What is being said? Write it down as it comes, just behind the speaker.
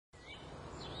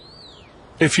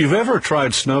If you've ever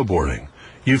tried snowboarding,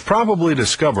 you've probably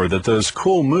discovered that those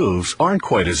cool moves aren't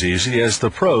quite as easy as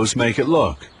the pros make it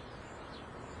look.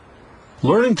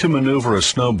 Learning to maneuver a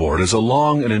snowboard is a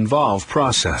long and involved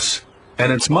process,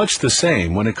 and it's much the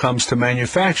same when it comes to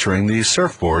manufacturing these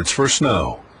surfboards for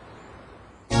snow.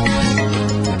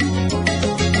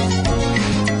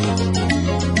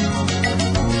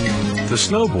 The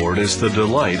snowboard is the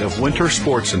delight of winter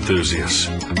sports enthusiasts.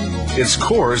 Its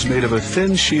core is made of a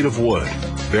thin sheet of wood.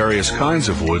 Various kinds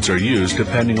of woods are used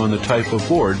depending on the type of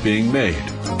board being made.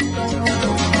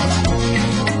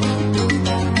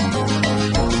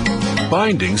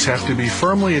 Bindings have to be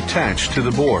firmly attached to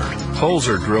the board. Holes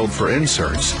are drilled for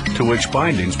inserts, to which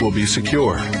bindings will be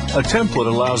secured. A template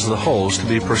allows the holes to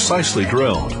be precisely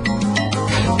drilled.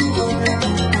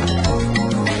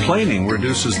 Planing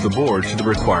reduces the board to the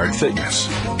required thickness.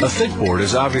 A thick board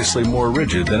is obviously more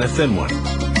rigid than a thin one.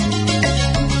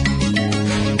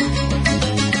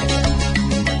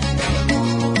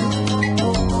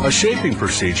 A shaping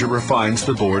procedure refines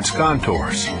the board's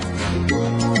contours.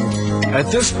 At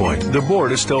this point, the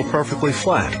board is still perfectly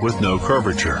flat with no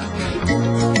curvature.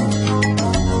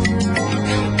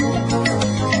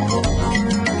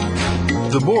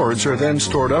 The boards are then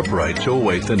stored upright to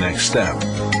await the next step.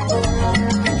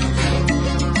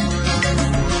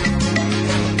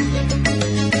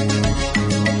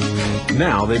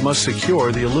 Now they must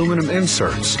secure the aluminum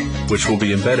inserts, which will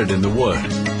be embedded in the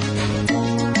wood.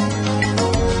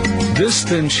 This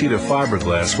thin sheet of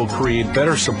fiberglass will create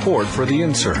better support for the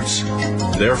inserts.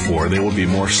 Therefore, they will be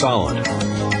more solid.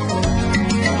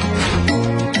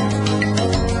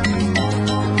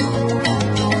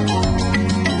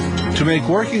 To make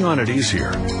working on it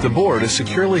easier, the board is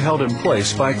securely held in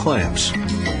place by clamps.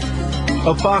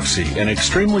 Epoxy, an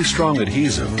extremely strong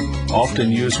adhesive, often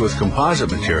used with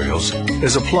composite materials,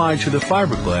 is applied to the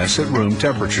fiberglass at room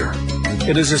temperature.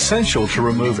 It is essential to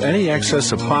remove any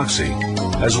excess epoxy,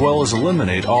 as well as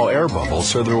eliminate all air bubbles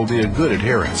so there will be a good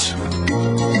adherence.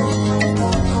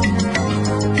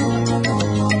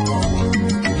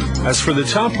 As for the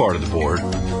top part of the board,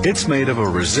 it's made of a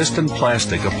resistant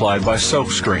plastic applied by silk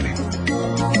screening.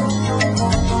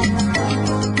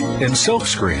 In silk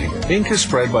screening, ink is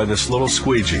spread by this little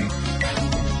squeegee.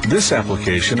 This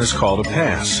application is called a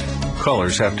pass.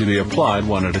 Colors have to be applied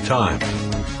one at a time.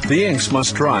 The inks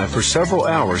must dry for several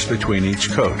hours between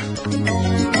each coat.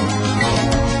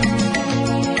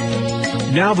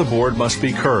 Now the board must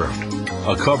be curved.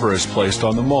 A cover is placed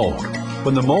on the mold.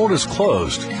 When the mold is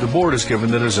closed, the board is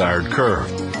given the desired curve.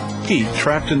 Heat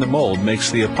trapped in the mold makes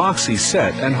the epoxy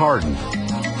set and harden.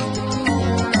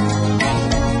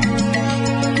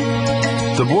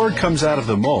 The board comes out of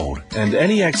the mold, and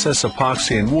any excess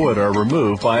epoxy and wood are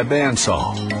removed by a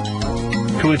bandsaw.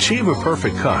 To achieve a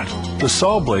perfect cut, the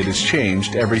saw blade is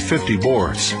changed every 50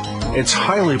 boards. It's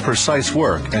highly precise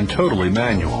work and totally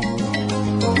manual.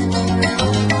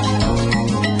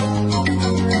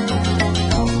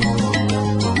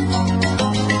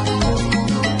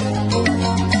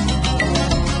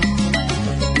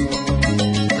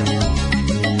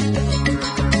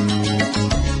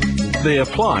 They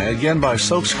apply again by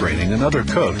silk screening another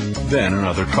coat, then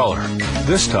another color,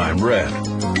 this time red.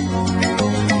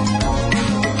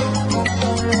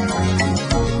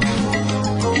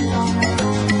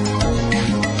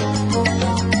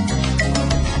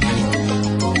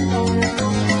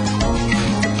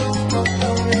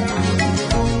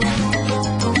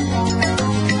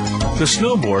 The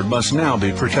snowboard must now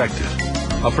be protected.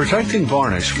 A protecting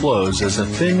varnish flows as a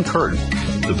thin curtain.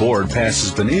 The board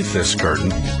passes beneath this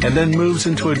curtain and then moves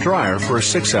into a dryer for a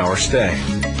 6-hour stay.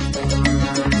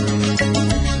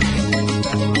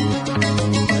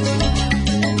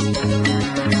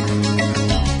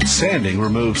 Sanding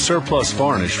removes surplus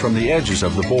varnish from the edges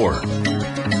of the board.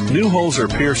 New holes are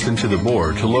pierced into the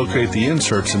board to locate the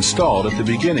inserts installed at the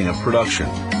beginning of production.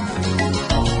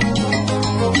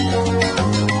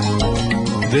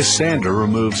 This sander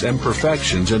removes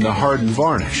imperfections in the hardened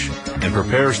varnish and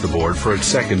prepares the board for its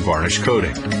second varnish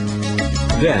coating.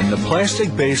 Then the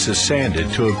plastic base is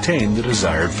sanded to obtain the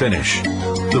desired finish.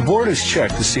 The board is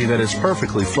checked to see that it's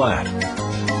perfectly flat.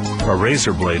 A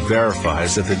razor blade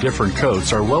verifies that the different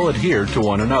coats are well adhered to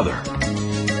one another.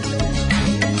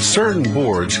 Certain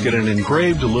boards get an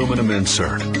engraved aluminum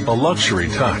insert, a luxury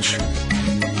touch.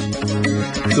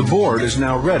 The board is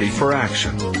now ready for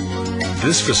action.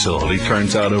 This facility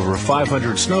turns out over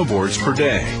 500 snowboards per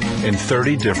day in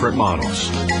 30 different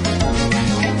models.